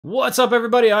What's up,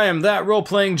 everybody? I am that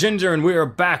role-playing Ginger, and we are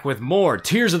back with more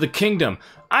Tears of the Kingdom.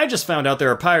 I just found out there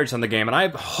are pirates on the game, and I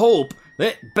hope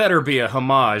it better be a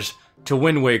homage to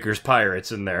Wind Waker's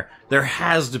pirates in there. There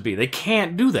has to be. They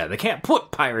can't do that. They can't put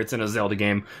pirates in a Zelda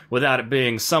game without it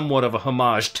being somewhat of a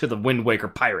homage to the Wind Waker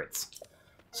pirates.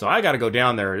 So I gotta go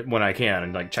down there when I can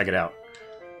and, check it out.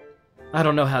 I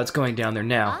don't know how it's going down there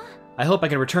now. I hope I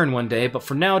can return one day, but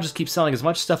for now, just keep selling as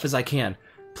much stuff as I can.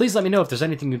 Please let me know if there's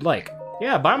anything you'd like.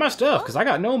 Yeah, buy my stuff, because I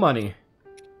got no money.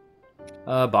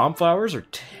 Bomb flowers are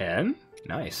 10?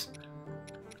 Nice.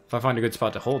 If I find a good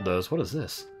spot to hold those, what is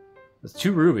this? It's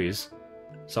 2 rubies.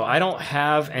 So I don't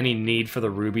have any need for the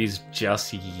rubies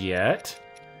just yet.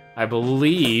 I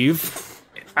believe...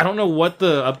 I don't know what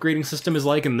the upgrading system is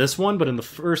like in this one, but in the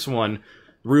first one,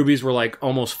 rubies were like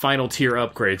almost final tier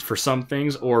upgrades for some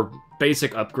things, or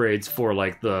basic upgrades for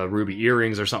like the ruby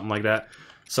earrings or something like that.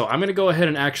 So I'm going to go ahead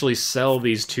and actually sell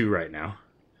these 2 right now.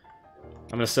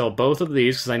 I'm going to sell both of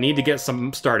these because I need to get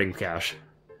some starting cash.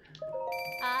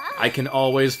 I can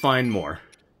always find more.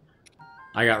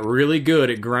 I got really good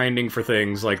at grinding for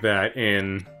things like that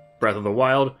in Breath of the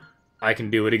Wild. I can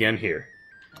do it again here.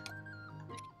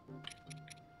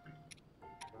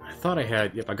 I thought I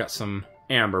had... Yep, I got some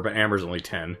amber, but amber's only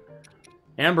 10.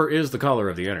 Amber is the color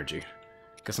of the energy.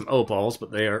 Got some opals,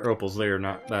 but they are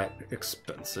not that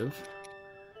expensive.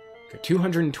 Okay,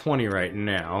 220 right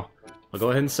now. I'll go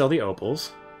ahead and sell the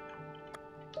opals.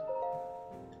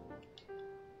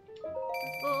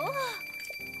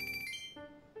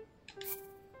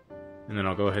 And then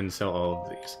I'll go ahead and sell all of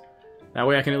these. That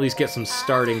way I can at least get some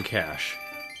starting cash.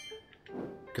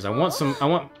 Because I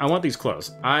want these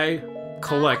clothes. I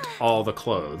collect all the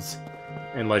clothes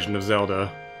in Legend of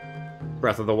Zelda,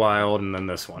 Breath of the Wild, and then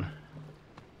this one.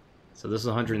 So this is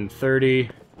 130,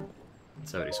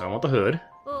 70. So I want the hood.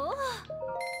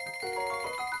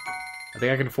 I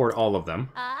think I can afford all of them.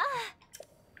 I'll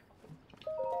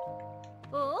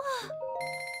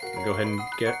go ahead and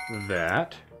get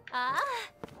that.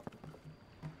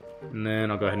 And then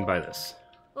I'll go ahead and buy this.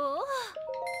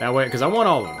 That way, because I want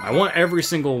all of them. I want every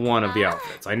single one of the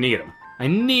outfits. I need them. I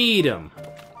need them!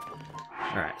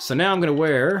 Alright, so now I'm going to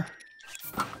wear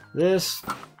this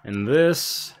and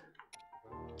this.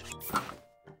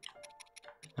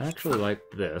 I actually like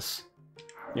this.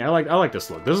 Yeah, I like this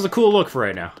look. This is a cool look for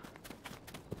right now.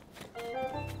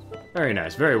 Very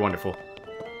nice, very wonderful.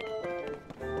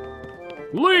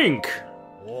 Link!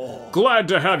 Glad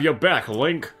to have you back,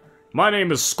 Link. My name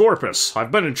is Scorpus.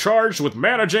 I've been in charge with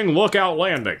managing Lookout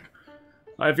Landing.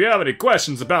 If you have any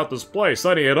questions about this place,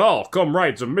 any at all, come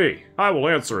right to me. I will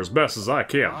answer as best as I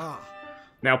can.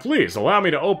 Now please, allow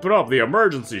me to open up the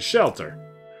emergency shelter.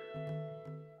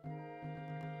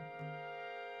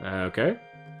 Okay.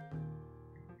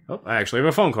 Oh, I actually have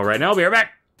a phone call right now. I'll be right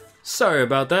back. Sorry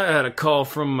about that. I had a call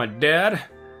from my dad.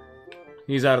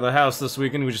 He's out of the house this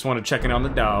weekend. We just wanted to check in on the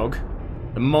dog.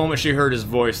 The moment she heard his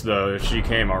voice, though, she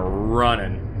came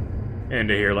running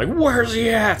into here like, where's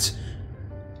he at?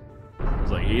 I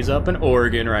was like, he's up in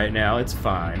Oregon right now. It's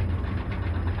fine.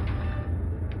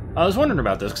 I was wondering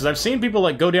about this, because I've seen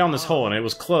people go down this hole, and it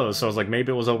was closed, so I was like,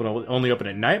 maybe it was only open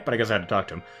at night, but I guess I had to talk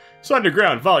to him. This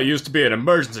underground vault used to be an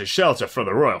emergency shelter for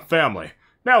the royal family.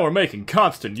 Now we're making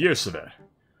constant use of it.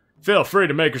 Feel free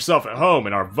to make yourself at home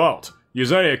in our vault.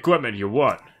 Use any equipment you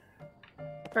want.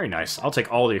 Very nice. I'll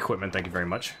take all the equipment, thank you very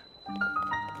much.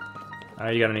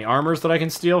 You got any armors that I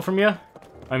can steal from you?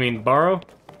 I mean, borrow?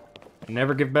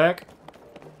 Never give back?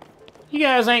 You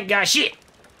guys ain't got shit!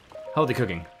 Healthy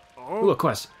cooking. Ooh, a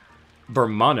quest.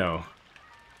 Bermano.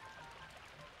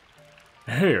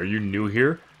 Hey, are you new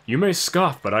here? You may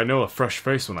scoff, but I know a fresh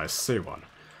face when I see one.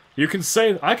 I could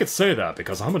say that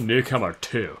because I'm a newcomer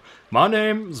too. My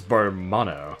name's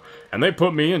Bermano, and they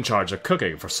put me in charge of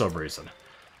cooking for some reason.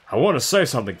 I want to say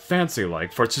something fancy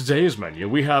like, for today's menu,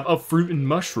 we have a fruit and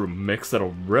mushroom mix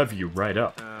that'll rev you right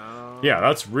up. Yeah,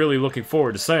 that's really looking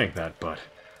forward to saying that, but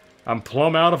I'm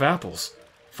plumb out of apples.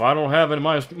 If I don't have any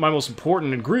of my most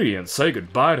important ingredients, say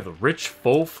goodbye to the rich,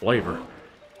 full flavor.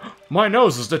 My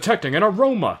nose is detecting an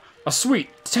aroma. A sweet,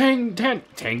 tangy?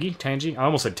 I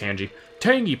almost said tangy.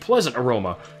 Tangy, pleasant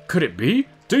aroma. Could it be?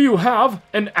 Do you have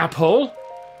an apple?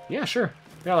 Yeah, sure.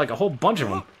 Got like a whole bunch of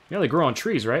them. Yeah, they grow on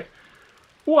trees, right?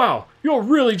 Wow, you're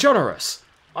really generous.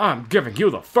 I'm giving you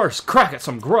the first crack at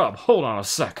some grub. Hold on a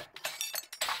sec.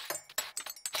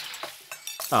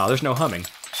 Oh, there's no humming.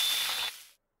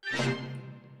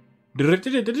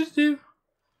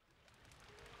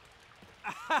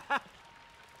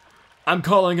 I'm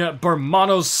calling it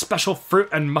Bermano's Special Fruit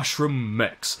and Mushroom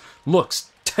Mix.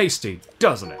 Looks tasty,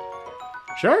 doesn't it?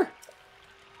 Sure.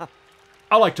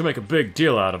 I like to make a big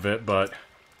deal out of it, but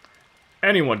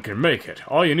Anyone can make it.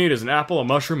 All you need is an apple, a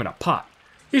mushroom, and a pot.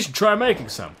 You should try making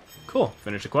some. Cool.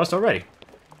 Finished the quest already.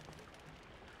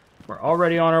 We're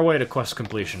already on our way to quest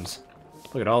completions.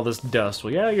 Look at all this dust.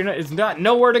 Well, yeah, it's not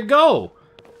nowhere to go.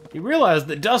 You realize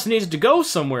that dust needs to go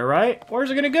somewhere, right? Where's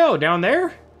it gonna go? Down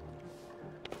there?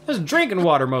 That's drinking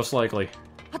water, most likely.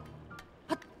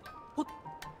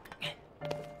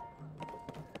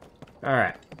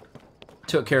 Alright.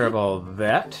 Took care of all of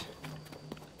that.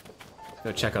 Let's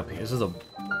go check up here. Is this a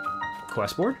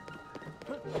quest board?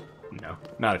 No,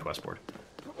 not a quest board.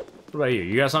 What about you?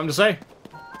 You got something to say?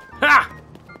 Ha!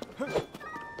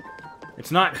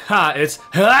 It's not ha, it's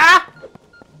ha!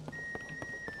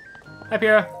 Hi,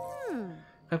 Pyrrha.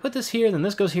 If I put this here, then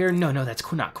this goes here. No,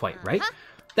 that's not quite right.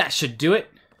 That should do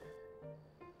it.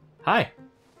 Hi.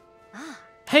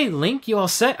 Hey, Link, you all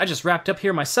set? I just wrapped up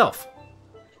here myself.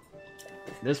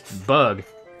 This bug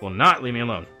will not leave me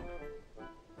alone.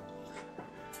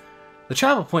 The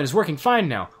travel point is working fine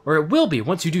now, or it will be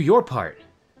once you do your part.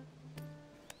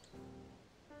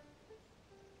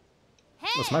 Hey.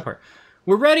 What's my part?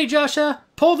 We're ready, Joshua!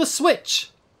 Pull the switch!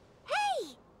 Hey!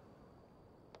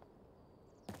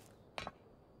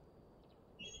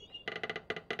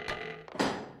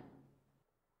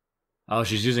 Oh,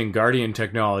 she's using Guardian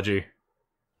technology.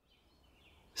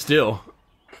 Still.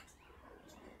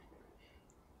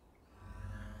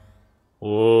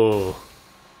 Whoa.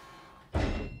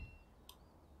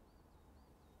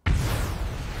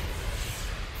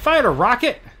 Fired a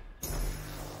rocket?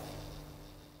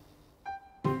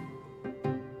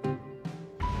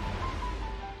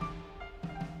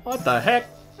 What the heck?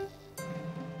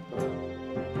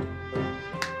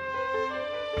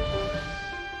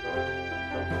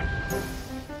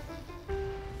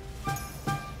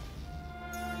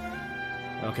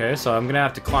 Okay, so I'm gonna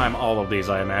have to climb all of these,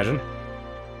 I imagine.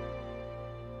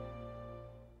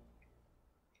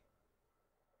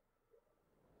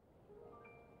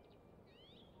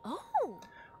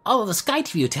 All of the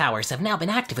Skyview towers have now been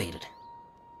activated.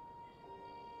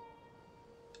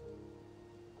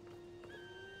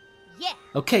 Yeah.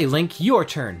 Okay, Link, your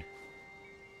turn.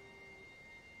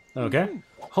 Okay.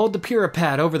 Hold the Pyrrha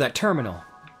pad over that terminal.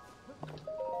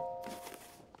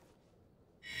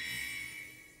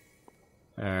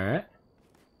 Alright.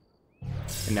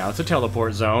 And now it's a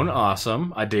teleport zone.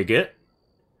 Awesome. I dig it.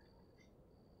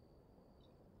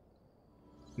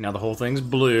 Now the whole thing's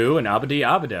blue and abadi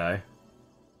abadi.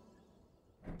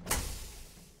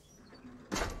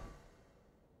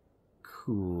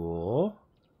 Cool.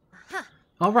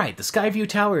 Alright, the Skyview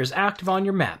Tower is active on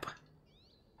your map.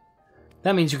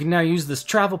 That means you can now use this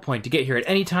travel point to get here at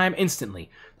any time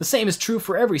instantly. The same is true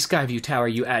for every Skyview Tower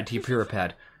you add to your Pyrrha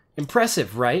pad.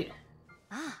 Impressive, right?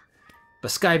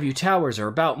 But Skyview Towers are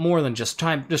about more than just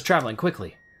traveling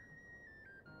quickly.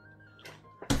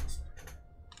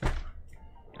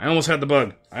 I almost had the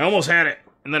bug. I almost had it,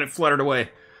 and then it fluttered away.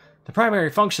 The primary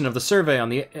function of the survey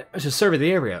to survey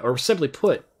the area, or simply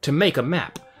put, to make a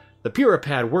map. The Pyrrha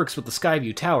pad works with the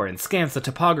Skyview Tower and scans the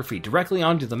topography directly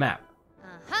onto the map.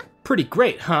 Pretty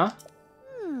great, huh?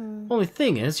 Only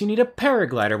thing is, you need a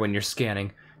paraglider when you're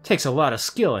scanning. Takes a lot of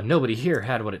skill, and nobody here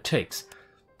had what it takes.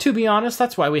 To be honest,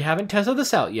 that's why we haven't tested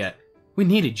this out yet. We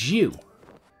needed you.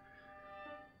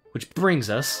 Which brings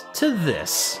us to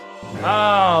this.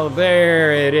 Oh,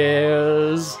 there it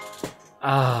is.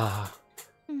 Ah.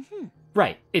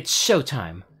 Right, it's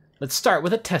showtime. Let's start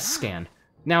with a test scan.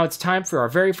 Now it's time for our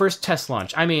very first test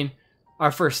launch. I mean,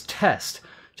 our first test.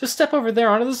 Just step over there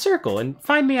onto the circle and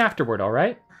find me afterward,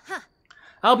 alright?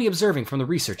 I'll be observing from the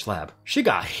research lab. She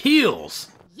got heels!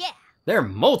 Yeah! They're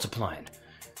multiplying.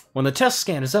 When the test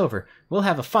scan is over, we'll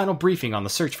have a final briefing on the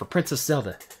search for Princess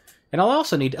Zelda. And I'll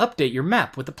also need to update your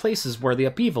map with the places where the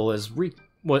upheaval has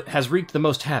wreaked the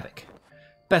most havoc.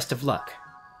 Best of luck.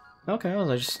 Okay,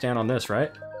 well, I just stand on this,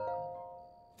 right?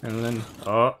 And then,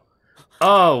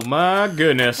 oh my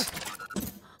goodness.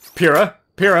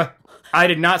 Pyrrha, I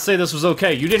did not say this was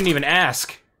okay. You didn't even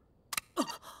ask.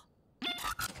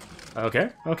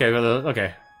 Okay.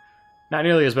 Not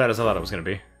nearly as bad as I thought it was gonna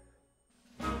be.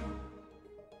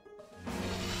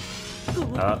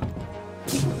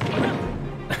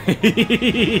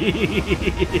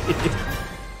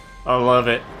 I love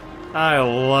it. I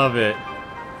love it.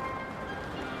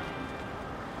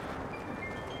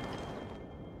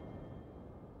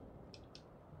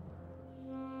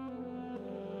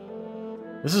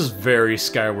 This is very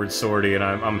Skyward Swordy, and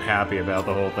I'm happy about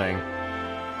the whole thing.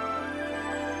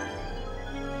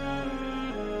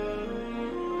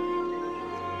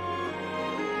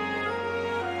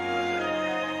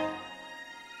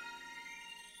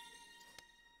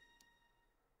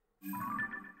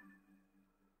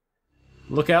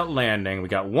 Lookout Landing. We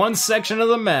got one section of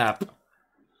the map.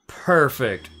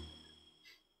 Perfect.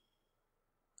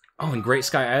 Oh, and Great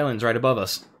Sky Island's right above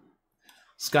us.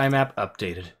 Sky map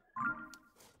updated.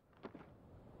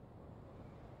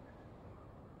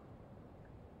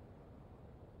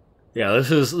 Yeah,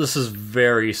 this is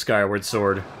very Skyward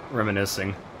Sword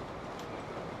reminiscing.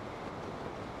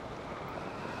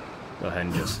 Go ahead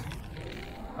and just...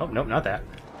 Oh, nope, not that.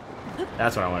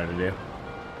 That's what I wanted to do.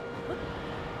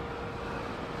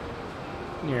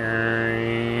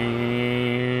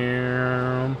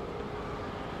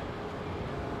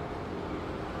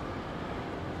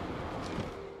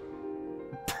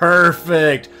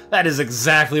 Perfect! That is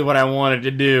exactly what I wanted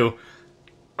to do.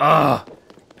 Ugh.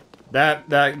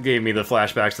 That gave me the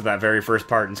flashbacks to that very first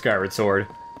part in Skyward Sword,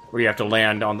 where you have to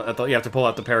land on the, you have to pull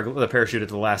out the parachute at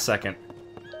the last second.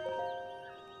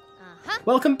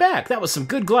 Welcome back! That was some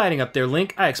good gliding up there,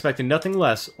 Link. I expected nothing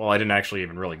less. Well, I didn't actually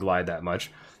even really glide that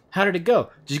much. How did it go?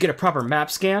 Did you get a proper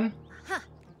map scan?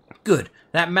 Good.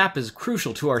 That map is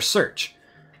crucial to our search.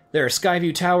 There are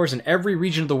Skyview towers in every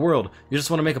region of the world. You just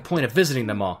want to make a point of visiting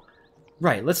them all.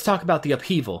 Right, let's talk about the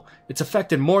upheaval. It's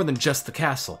affected more than just the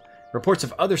castle. Reports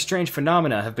of other strange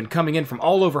phenomena have been coming in from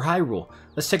all over Hyrule.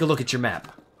 Let's take a look at your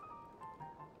map.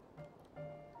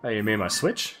 Oh, you made my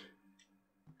switch?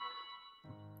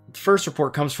 The first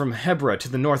report comes from Hebra to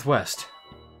the northwest.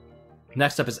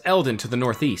 Next up is Eldin to the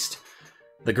northeast.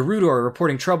 The Gerudo are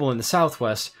reporting trouble in the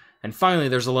southwest, and finally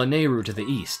there's a Lanayru to the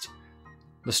east.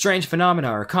 The strange phenomena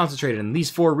are concentrated in these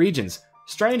 4 regions.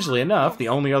 Strangely enough, the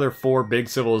only other 4 big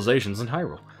civilizations in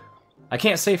Hyrule. I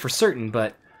can't say for certain,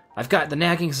 but I've got the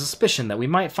nagging suspicion that we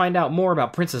might find out more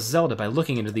about Princess Zelda by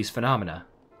looking into these phenomena.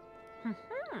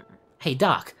 Hey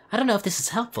Doc, I don't know if this is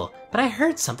helpful, but I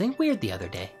heard something weird the other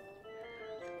day.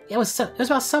 It was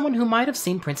about someone who might have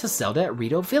seen Princess Zelda at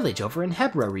Rito Village over in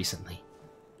Hebra recently.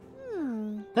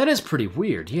 That is pretty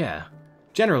weird, yeah.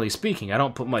 Generally speaking, I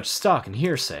don't put much stock in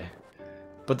hearsay.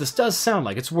 But this does sound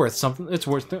like it's worth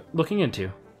looking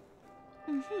into.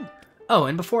 Oh,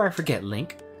 and before I forget,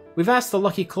 Link, we've asked the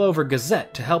Lucky Clover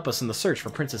Gazette to help us in the search for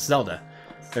Princess Zelda.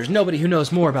 There's nobody who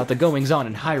knows more about the goings-on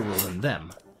in Hyrule than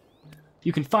them.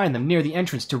 You can find them near the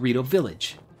entrance to Rito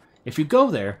Village. If you go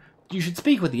there, you should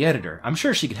speak with the editor. I'm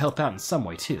sure she could help out in some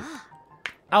way, too.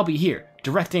 I'll be here,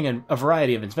 directing a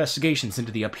variety of investigations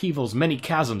into the upheaval's many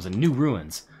chasms and new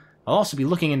ruins. I'll also be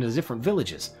looking into different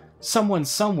villages. Someone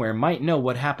somewhere might know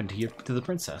what happened to the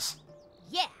princess.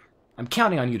 Yeah. I'm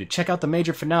counting on you to check out the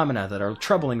major phenomena that are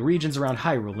troubling regions around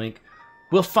Hyrule, Link.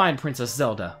 We'll find Princess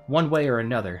Zelda, one way or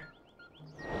another.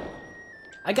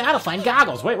 I gotta find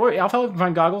Goggles. Wait, I'll help you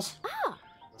find Goggles. Oh.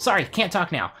 Sorry, can't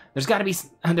talk now. There's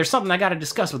something I gotta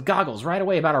discuss with Goggles right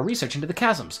away about our research into the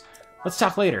chasms. Let's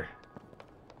talk later.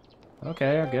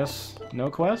 Okay, I guess no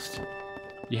quest?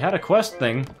 You had a quest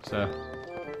thing, so...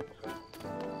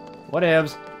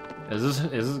 Whatevs. Is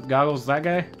this Goggles that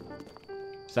guy?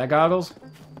 Is that Goggles?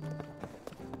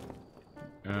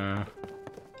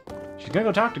 She's gonna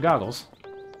go talk to Goggles.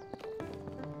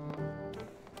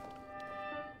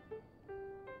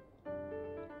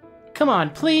 Come on,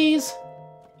 please!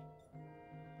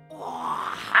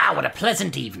 Ah, what a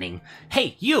pleasant evening.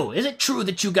 Hey, you, is it true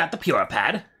that you got the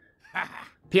Puripad?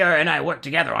 Pura and I worked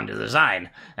together on the design,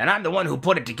 and I'm the one who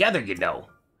put it together, you know.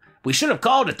 We should have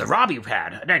called it the Robbie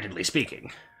Pad, admittedly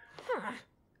speaking.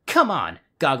 Come on,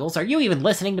 Goggles, are you even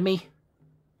listening to me?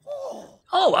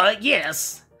 Oh,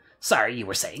 yes. Sorry, you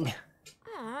were saying.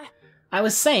 I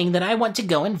was saying that I want to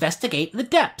go investigate the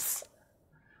depths.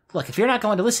 Look, if you're not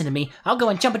going to listen to me, I'll go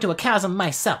and jump into a chasm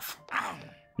myself.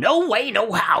 No way,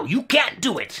 no how. You can't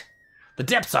do it. The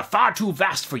depths are far too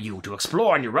vast for you to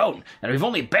explore on your own, and we've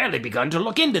only barely begun to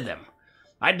look into them.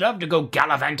 I'd love to go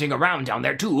gallivanting around down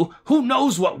there too. Who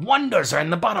knows what wonders are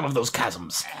in the bottom of those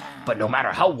chasms? But no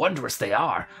matter how wondrous they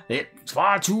are, it's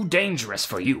far too dangerous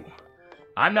for you.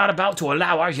 I'm not about to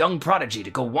allow our young prodigy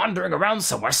to go wandering around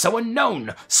somewhere so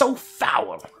unknown, so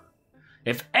foul.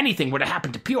 If anything were to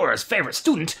happen to Pura's favorite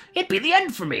student, it'd be the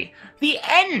end for me. The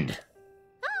end!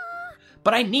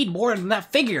 But I need more than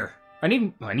that figure. I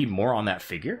need more on that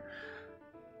figure?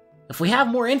 If we have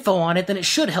more info on it, then it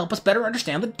should help us better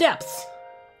understand the depths.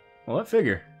 Well, what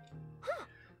figure?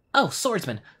 Oh,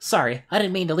 swordsman. Sorry, I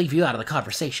didn't mean to leave you out of the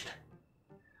conversation.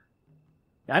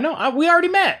 I know, we already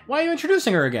met. Why are you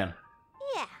introducing her again?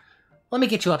 Yeah. Let me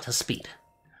get you up to speed.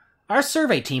 Our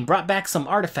survey team brought back some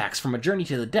artifacts from a journey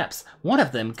to the depths. One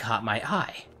of them caught my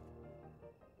eye.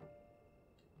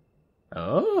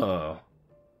 Oh.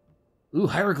 Ooh,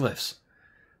 hieroglyphs.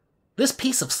 This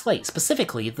piece of slate,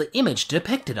 specifically the image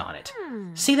depicted on it.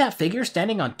 See that figure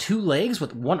standing on 2 legs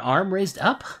with one arm raised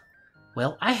up?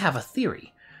 Well, I have a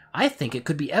theory. I think it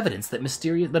could be evidence that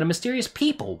a mysterious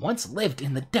people once lived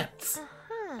in the depths.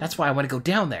 That's why I want to go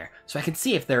down there, so I can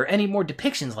see if there are any more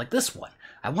depictions like this one.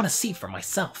 I want to see for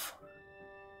myself.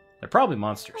 They're probably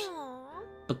monsters.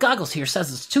 But Goggles here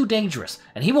says it's too dangerous,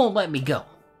 and he won't let me go.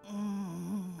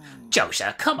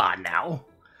 Josha, come on now.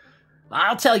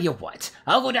 I'll tell you what.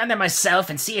 I'll go down there myself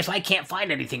and see if I can't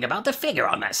find anything about the figure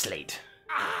on that slate.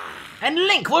 And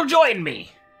Link will join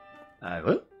me.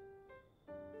 What?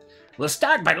 We'll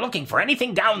start by looking for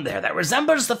anything down there that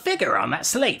resembles the figure on that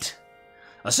slate.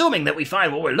 Assuming that we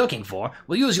find what we're looking for,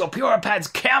 we'll use your Puripad's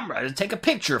camera to take a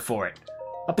picture for it.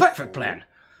 A perfect plan.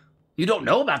 You don't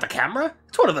know about the camera?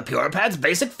 It's one of the Puripad's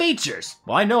basic features.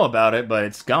 Well, I know about it, but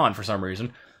it's gone for some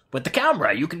reason. With the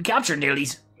camera, you can capture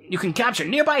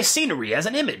nearby scenery as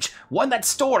an image, one that's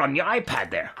stored on your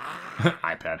iPad there.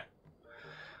 iPad.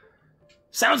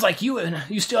 Sounds like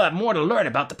you still have more to learn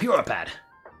about the Puripad.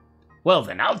 Well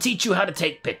then, I'll teach you how to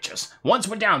take pictures, once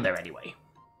we're down there anyway.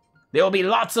 There will be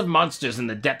lots of monsters in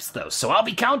the depths though, so I'll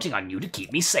be counting on you to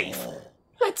keep me safe.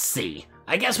 Let's see.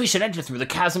 I guess we should enter through the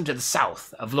chasm to the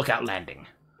south of Lookout Landing.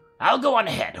 I'll go on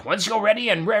ahead. Once you're ready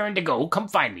and raring to go, come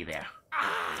find me there.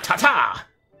 Ta-ta!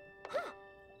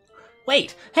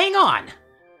 Wait, hang on!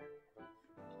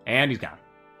 And he's gone.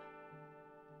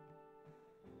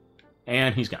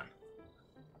 And he's gone.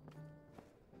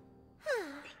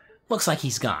 Looks like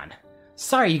he's gone.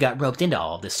 Sorry you got roped into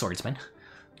all of this, swordsman.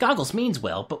 Goggles means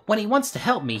well, but when he wants to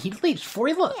help me, he leaps before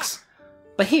he looks.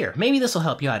 But here, maybe this will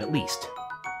help you out at least.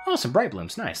 Oh, some bright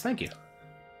blooms. Nice, thank you.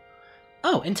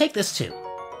 Oh, and take this too.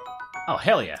 Oh,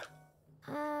 hell yeah.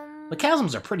 The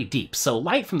chasms are pretty deep, so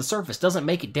light from the surface doesn't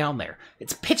make it down there.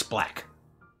 It's pitch black.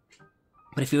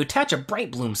 But if you attach a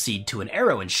bright bloom seed to an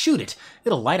arrow and shoot it,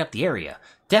 it'll light up the area.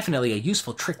 Definitely a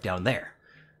useful trick down there.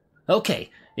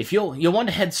 Okay, if you'll want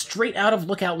to head straight out of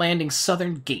Lookout Landing's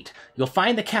southern gate. You'll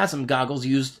find the chasm goggles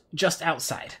used just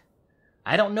outside.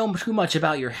 I don't know too much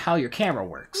about how your camera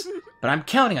works, but I'm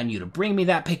counting on you to bring me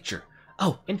that picture.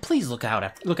 Oh, and please look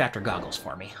after Goggles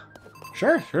for me.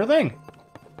 Sure thing.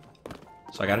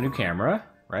 So I got a new camera,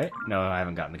 right? No, I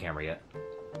haven't gotten the camera yet.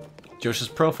 Josh's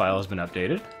profile has been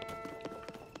updated.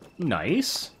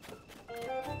 Nice.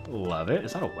 Love it.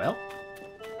 Is that a well?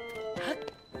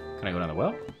 Can I go down the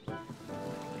well?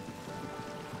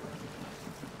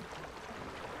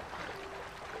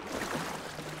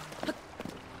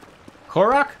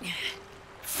 Korok?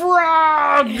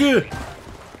 Frog!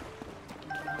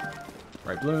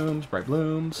 Bright blooms, bright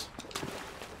blooms.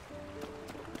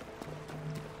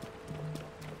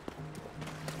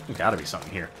 There's gotta be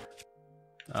something here.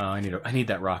 I need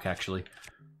that rock actually.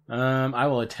 I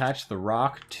will attach the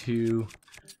rock to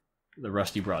the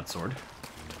rusty broadsword.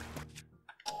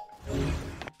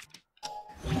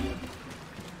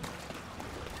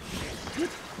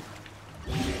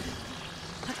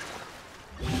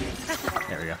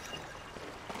 There we go.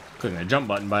 Clicking the jump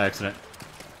button by accident.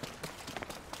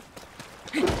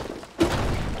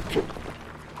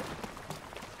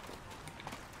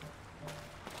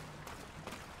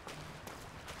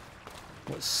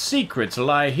 What secrets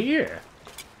lie here?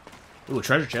 Ooh, a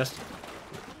treasure chest.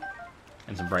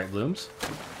 And some bright blooms.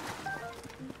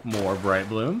 More bright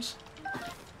blooms.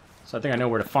 So I think I know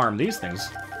where to farm these things.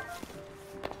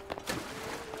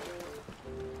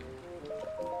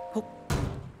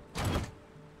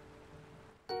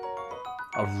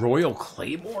 A royal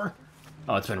claymore?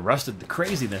 Oh, it's been rusted to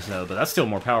craziness though, but that's still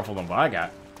more powerful than what I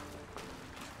got.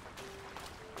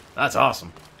 That's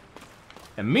awesome.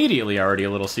 Immediately already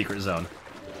a little secret zone.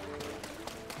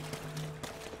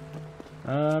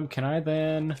 Can I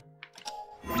then...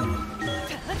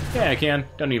 Yeah, I can.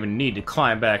 Don't even need to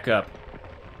climb back up.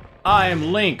 I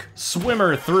am Link,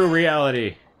 swimmer through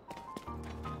reality.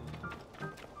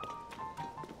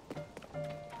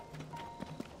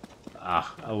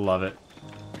 Ah, I love it.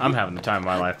 I'm having the time of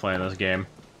my life playing this game.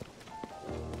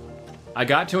 I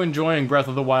got to enjoying Breath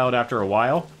of the Wild after a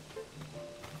while,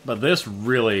 but this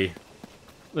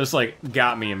like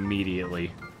got me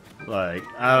immediately. Like,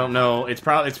 I don't know, it's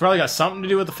probably got something to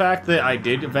do with the fact that I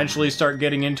did eventually start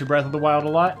getting into Breath of the Wild a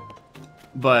lot,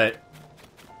 but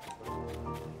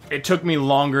it took me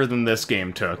longer than this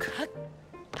game took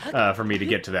for me to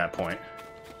get to that point.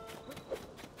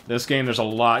 This game, there's a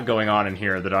lot going on in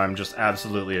here that I'm just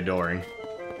absolutely adoring.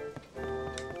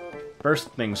 First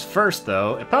things first,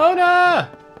 though, Epona!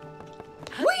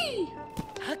 Whee!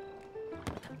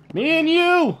 Me and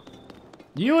you!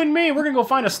 You and me, we're gonna go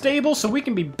find a stable so we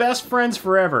can be best friends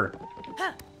forever.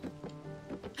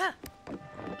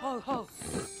 Ho ho.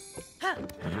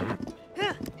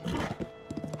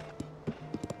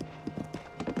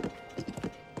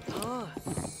 Oh.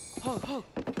 Ho ho.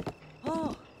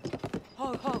 Oh.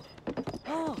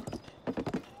 Oh,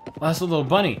 that's a little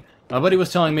bunny. My buddy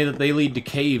was telling me that they lead to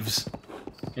caves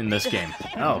in this game.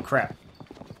 Oh, crap.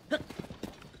 I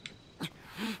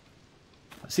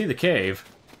see the cave.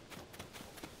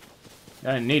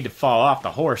 I didn't need to fall off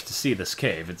the horse to see this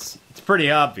cave. It's pretty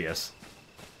obvious.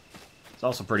 It's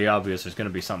also pretty obvious there's going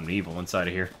to be something evil inside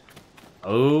of here.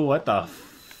 Oh, what the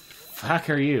fuck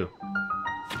are you?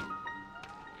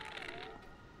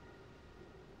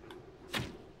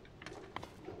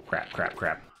 Crap, crap,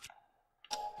 crap.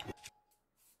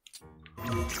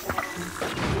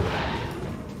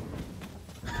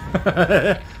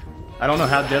 I don't know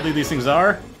how deadly these things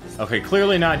are. Okay,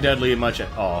 clearly not deadly much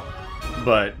at all.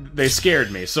 But they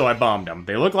scared me, so I bombed them.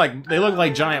 They look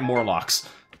like giant Morlocks.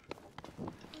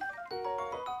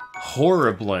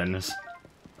 Horriblins.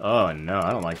 Oh no,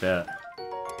 I don't like that.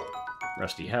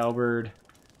 Rusty halberd.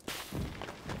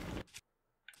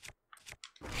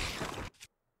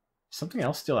 Something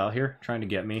else still out here trying to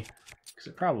get me? Because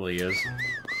it probably is.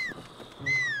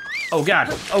 Oh god!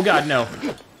 Oh god, no!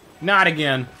 Not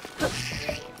again!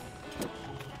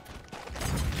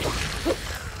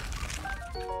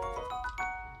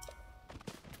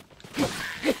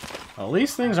 Well, at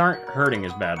least things aren't hurting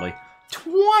as badly.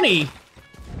 20?!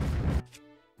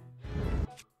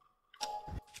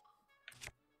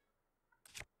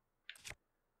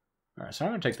 Alright, so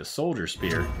I'm gonna take the soldier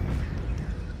spear.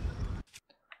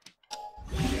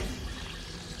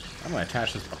 I'm gonna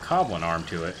attach this bokoblin arm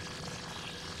to it.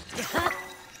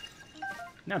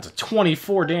 Now it's a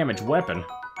 24 damage weapon.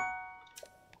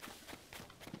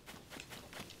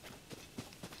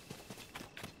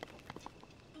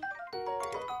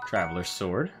 Traveler's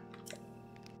sword.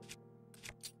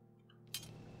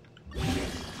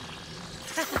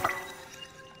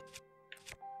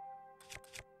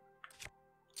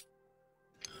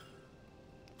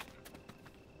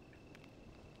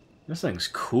 This thing's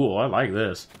cool. I like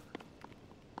this.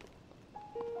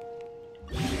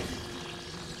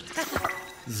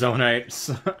 Zonite.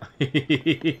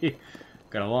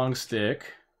 Got a long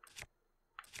stick.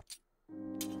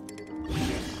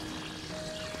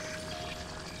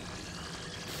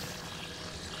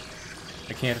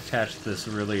 I can't attach this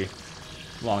really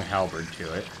long halberd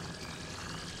to it.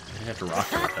 I have to rock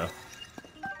to it, though.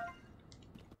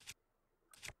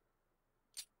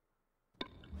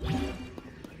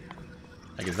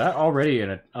 Like, is that already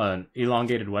an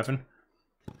elongated weapon?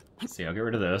 Let's see, I'll get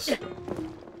rid of this.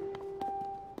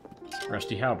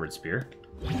 Rusty halberd spear.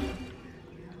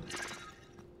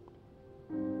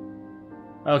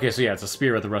 Okay, so yeah, it's a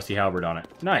spear with a rusty halberd on it.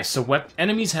 Nice, so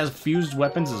enemies have fused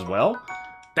weapons as well?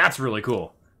 That's really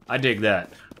cool. I dig that.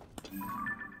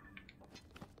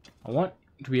 I want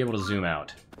to be able to zoom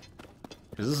out.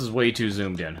 Because this is way too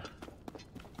zoomed in.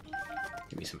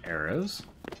 Give me some arrows.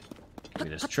 Give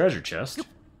me this treasure chest.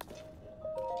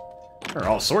 There are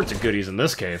all sorts of goodies in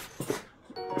this cave.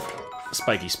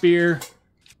 Spiky spear.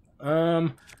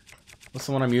 What's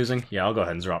the one I'm using? Yeah, I'll go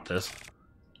ahead and drop this.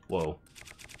 Whoa.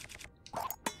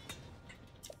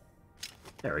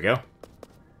 There we go.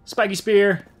 Spiky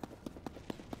spear.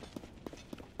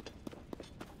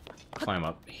 Climb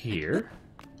up here.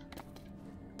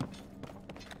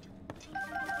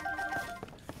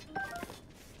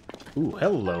 Ooh,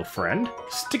 hello, friend.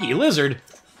 Sticky lizard.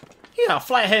 Yeah,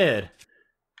 flathead.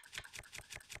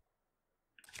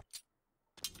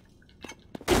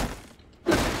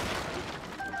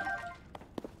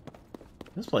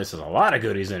 This place has a lot of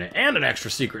goodies in it, and an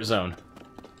extra secret zone.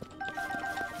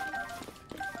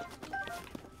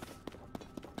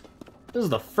 This is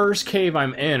the first cave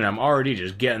I'm in, and I'm already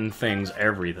just getting things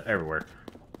everywhere.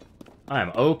 I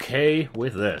am okay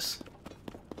with this.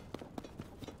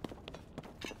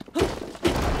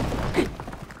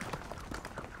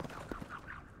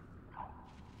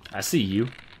 I see you.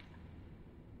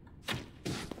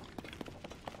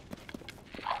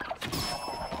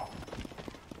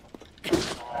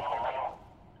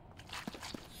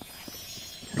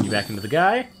 Turn you back into the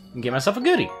guy and get myself a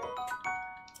goodie.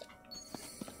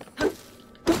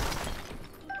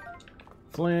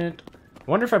 Flint. I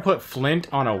wonder if I put flint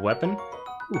on a weapon.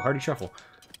 Ooh, hardy truffle.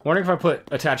 I wonder if I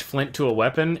attach flint to a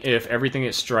weapon, if everything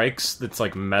it strikes that's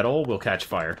like metal will catch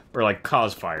fire. Or like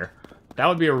cause fire. That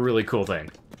would be a really cool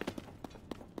thing.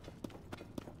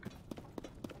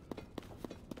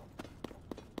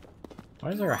 Why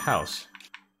is there a house?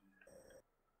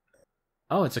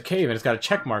 Oh, it's a cave and it's got a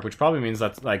check mark, which probably means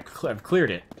that's like I've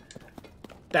cleared it.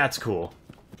 That's cool.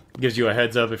 Gives you a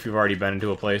heads up if you've already been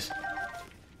into a place.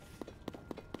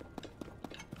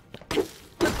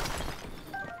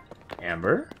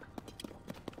 Amber.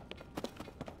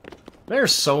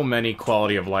 There's so many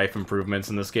quality of life improvements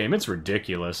in this game. It's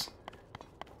ridiculous.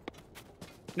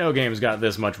 No game's got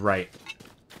this much right.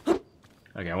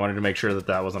 Okay, I wanted to make sure that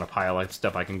that wasn't a pile of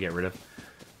stuff I can get rid of.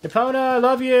 Epona, I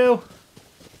love you!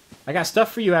 I got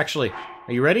stuff for you, actually.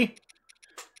 Are you ready?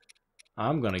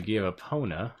 I'm gonna give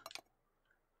Epona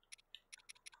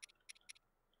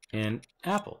an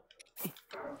apple.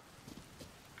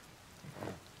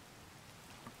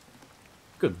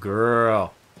 Good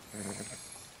girl.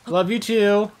 Love you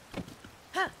too.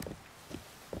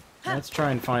 Let's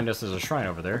try and find us. There's a shrine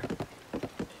over there.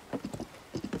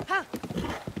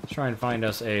 Let's try and find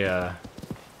us a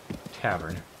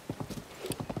tavern.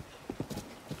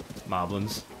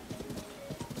 Moblins.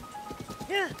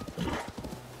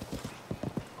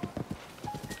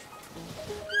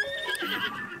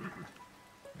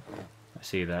 I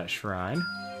see that shrine.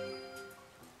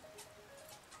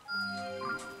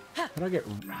 How do I get...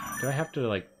 Do I have to,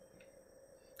 like...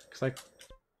 Because I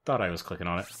thought I was clicking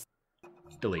on it.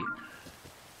 Delete.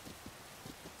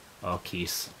 Oh,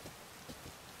 keys.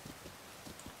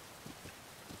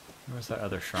 Where's that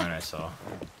other shrine I saw?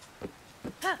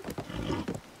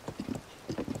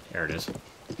 There it is. 'Cause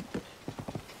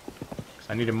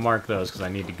I need to mark those, because I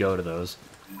need to go to those.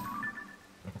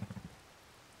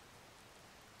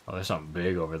 Oh, there's something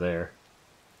big over there.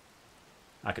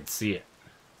 I could see it.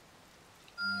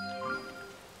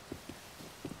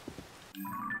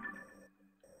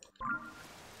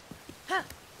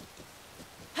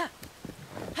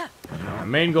 My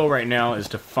main goal right now is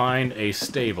to find a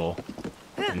stable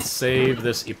and save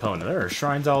this Epona. There are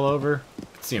shrines all over. You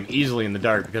can see them easily in the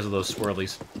dark because of those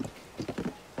swirlies.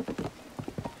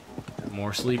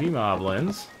 More sleepy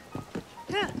moblins.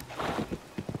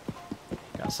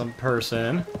 Got some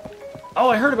person. Oh,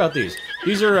 I heard about these.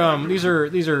 These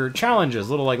are challenges,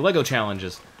 little like Lego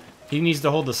challenges. He needs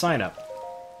to hold the sign up.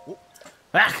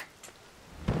 Ah!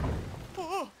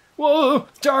 Whoa!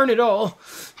 Darn it all!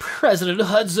 President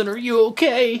Hudson, are you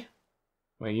okay?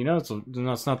 Wait, you know it's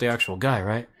not the actual guy,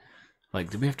 right?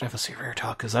 Like, do we have to have a serious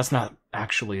talk? Because that's not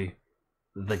actually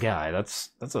the guy.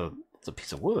 That's a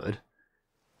piece of wood.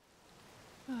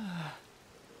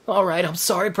 All right, I'm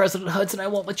sorry, President Hudson. I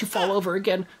won't let you fall over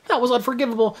again. That was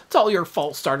unforgivable. It's all your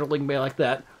fault startling me like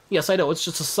that. Yes, I know it's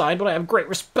just a sign, but I have great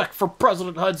respect for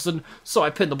President Hudson, so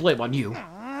I pin the blame on you.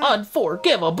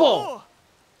 Unforgivable!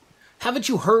 Haven't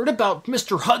you heard about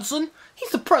Mr. Hudson?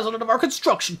 He's the president of our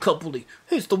construction company.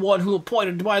 He's the one who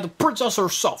appointed by the princess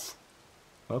herself.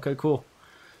 Okay, cool.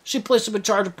 She placed him in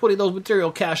charge of putting those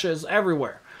material caches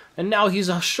everywhere, and now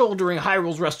he's shouldering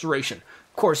Hyrule's restoration.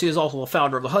 Of course, he is also the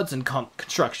founder of the Hudson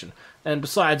construction. And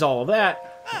besides all of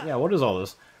that... Yeah, what is all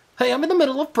this? Hey, I'm in the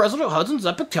middle of President Hudson's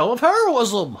epic tale of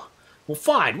heroism. Well,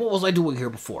 fine. What was I doing here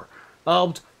before?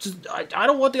 I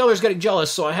don't want the others getting jealous,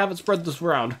 so I haven't spread this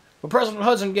around. But President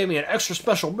Hudson gave me an extra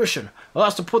special mission. I'll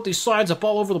have to put these signs up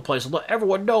all over the place and let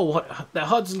everyone know that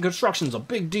Hudson construction's a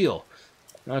big deal.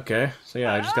 Okay, so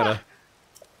yeah, I just gotta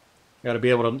be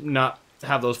able to not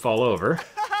have those fall over.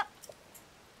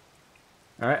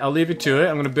 Alright, I'll leave you to it.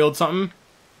 I'm gonna build something,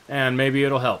 and maybe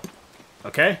it'll help.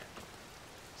 Okay?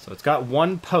 So it's got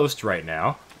one post right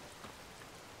now.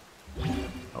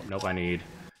 Oh, nope, I need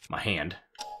my hand.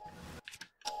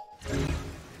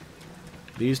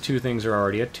 These two things are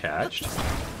already attached.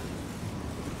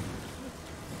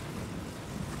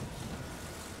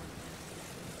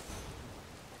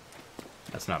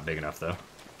 That's not big enough, though.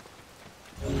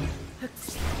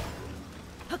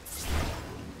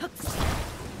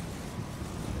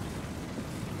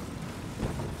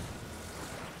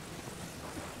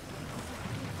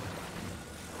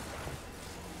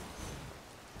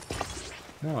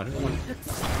 No, I didn't want...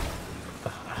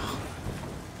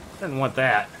 I didn't want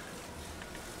that.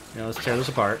 Now let's tear this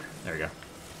apart. There we go.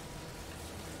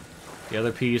 The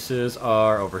other pieces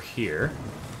are over here.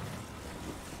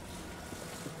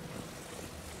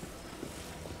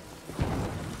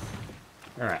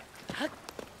 Alright.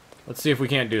 Let's see if we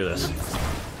can't do this.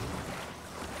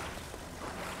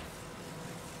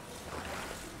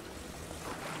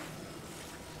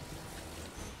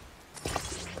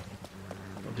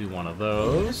 We'll do one of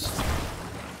those.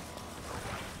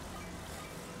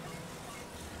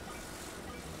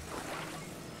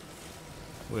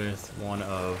 With one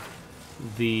of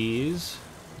these,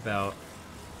 about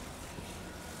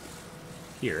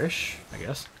here-ish, I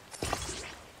guess.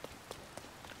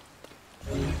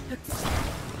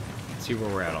 Let's see where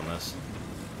we're at on this.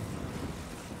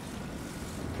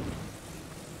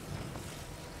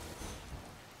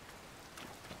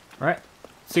 Alright,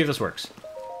 see if this works.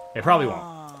 It probably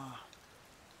won't.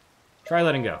 Try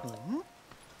letting go.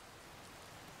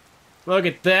 Look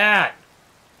at that!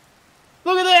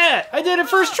 Look at that! I did it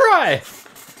first try!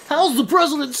 How's the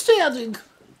president standing?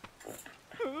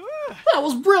 That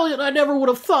was brilliant! I never would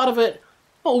have thought of it!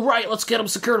 Oh, right, let's get him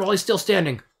secured while he's still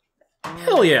standing.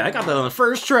 Hell yeah, I got that on the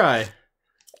first try.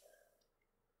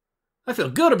 I feel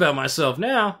good about myself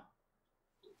now.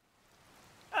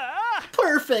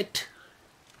 Perfect!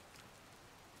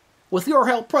 With your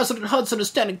help, President Hudson is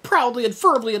standing proudly and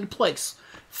firmly in place.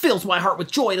 Fills my heart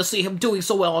with joy to see him doing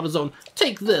so well on his own.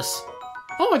 Take this.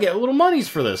 Oh, I get little monies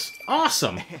for this.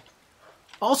 Awesome.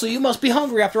 Also, you must be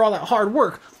hungry after all that hard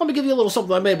work. Let me give you a little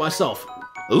something I made myself.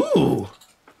 Ooh.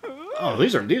 Oh,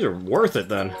 these are worth it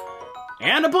then.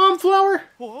 And a bomb flower?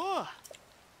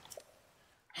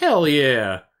 Hell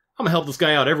yeah. I'm gonna help this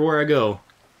guy out everywhere I go.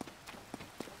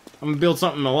 I'm gonna build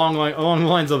something along the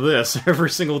lines of this every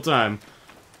single time.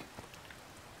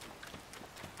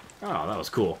 Oh, that was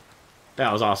cool.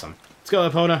 That was awesome. Let's go,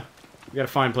 Epona. We gotta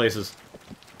find places.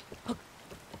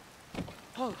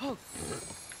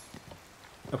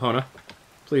 Epona.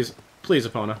 Please, please,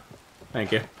 Epona.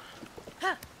 Thank you.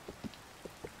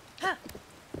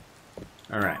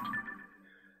 Alright.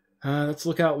 Let's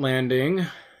look out landing.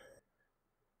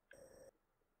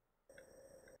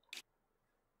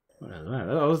 What is that?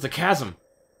 Oh, it's the chasm.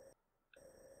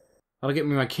 That'll get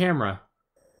me my camera.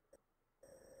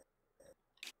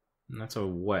 And that's a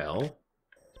well.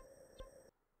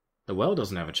 The well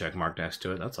doesn't have a check mark next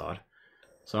to it. That's odd.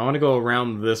 So I want to go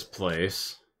around this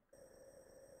place.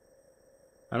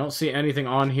 I don't see anything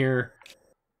on here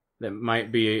that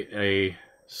might be a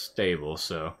stable,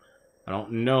 so I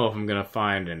don't know if I'm going to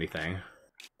find anything.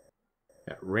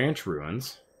 Got ranch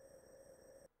ruins.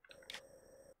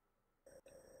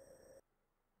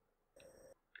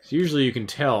 So usually you can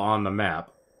tell on the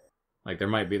map. Like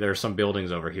there are some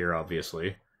buildings over here,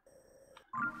 obviously.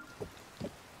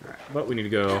 Alright, but we need to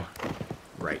go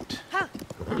right.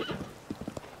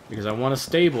 Because I want to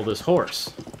stable this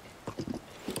horse.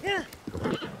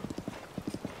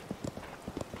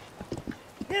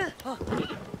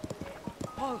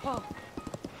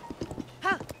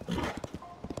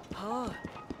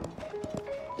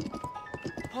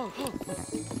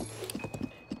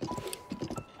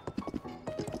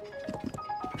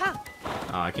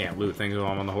 Oh, I can't loot things while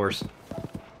I'm on the horse.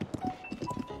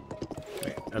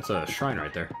 Wait, that's a shrine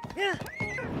right there.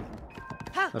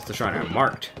 That's the shrine I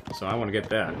marked, so I want to get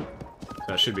that. So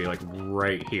that should be, like,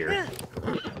 right here.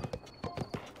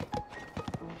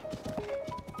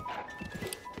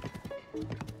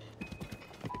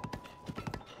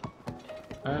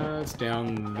 It's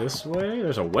down this way.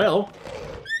 There's a well.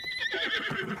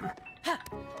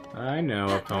 I know,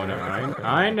 Epona.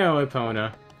 I know,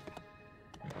 Epona.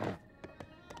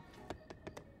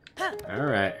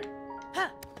 Alright.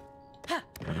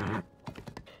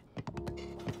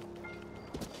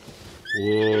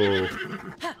 Whoa.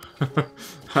 I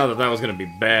thought that was gonna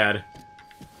be bad.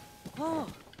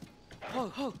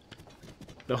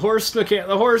 The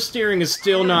horse steering is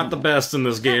still not the best in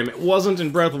this game. It wasn't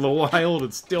in Breath of the Wild,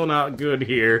 it's still not good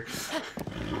here.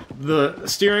 The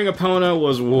steering Epona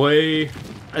was way...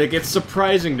 Like, it's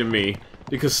surprising to me,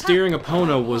 because steering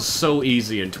Epona was so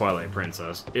easy in Twilight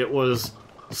Princess. It was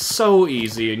so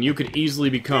easy, and you could easily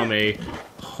become a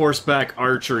horseback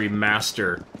archery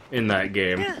master in that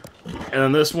game. And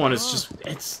then this one is just,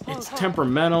 it's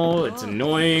temperamental, it's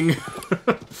annoying.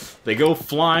 They go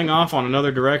flying off on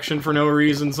another direction for no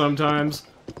reason sometimes.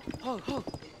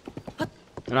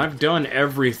 And I've done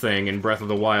everything in Breath of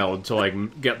the Wild to,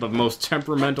 like, get the most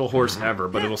temperamental horse ever,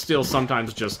 but it'll still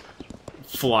sometimes just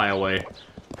fly away.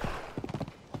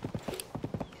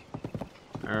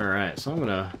 Alright, so I'm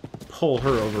gonna pull her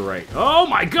over right. Oh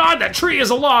my god, that tree is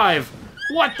alive!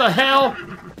 What the hell?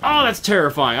 Oh, that's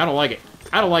terrifying. I don't like it.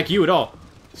 I don't like you at all.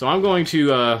 So I'm going to,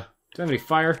 do I have any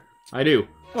fire? I do.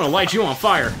 I'm gonna light you on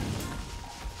fire.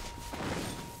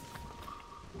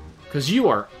 Because you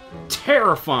are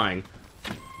terrifying.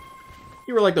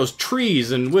 You were like those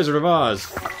trees in Wizard of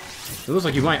Oz. It looks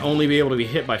like you might only be able to be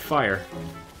hit by fire.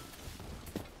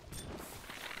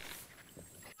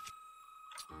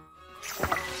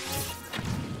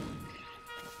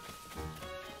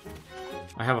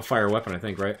 I have a fire weapon, I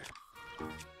think, right?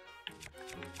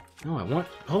 No, I want...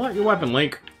 Pull out your weapon,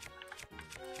 Link!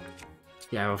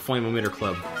 Yeah, I have a flame emitter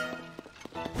club.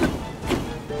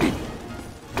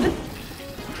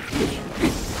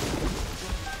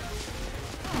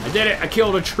 I did it! I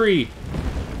killed a tree!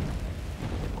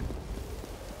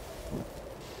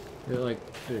 Did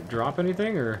it drop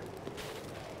anything, or...?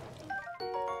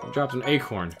 It dropped an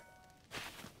acorn.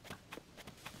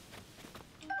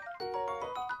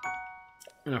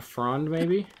 And a frond,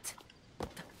 maybe?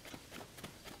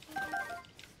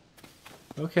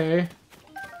 Okay.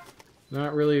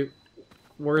 Not really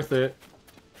worth it.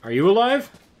 Are you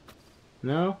alive?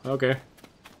 No? Okay.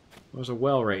 There's a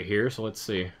well right here, so let's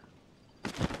see.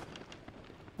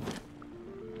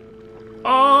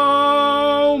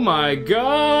 Oh my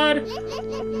god!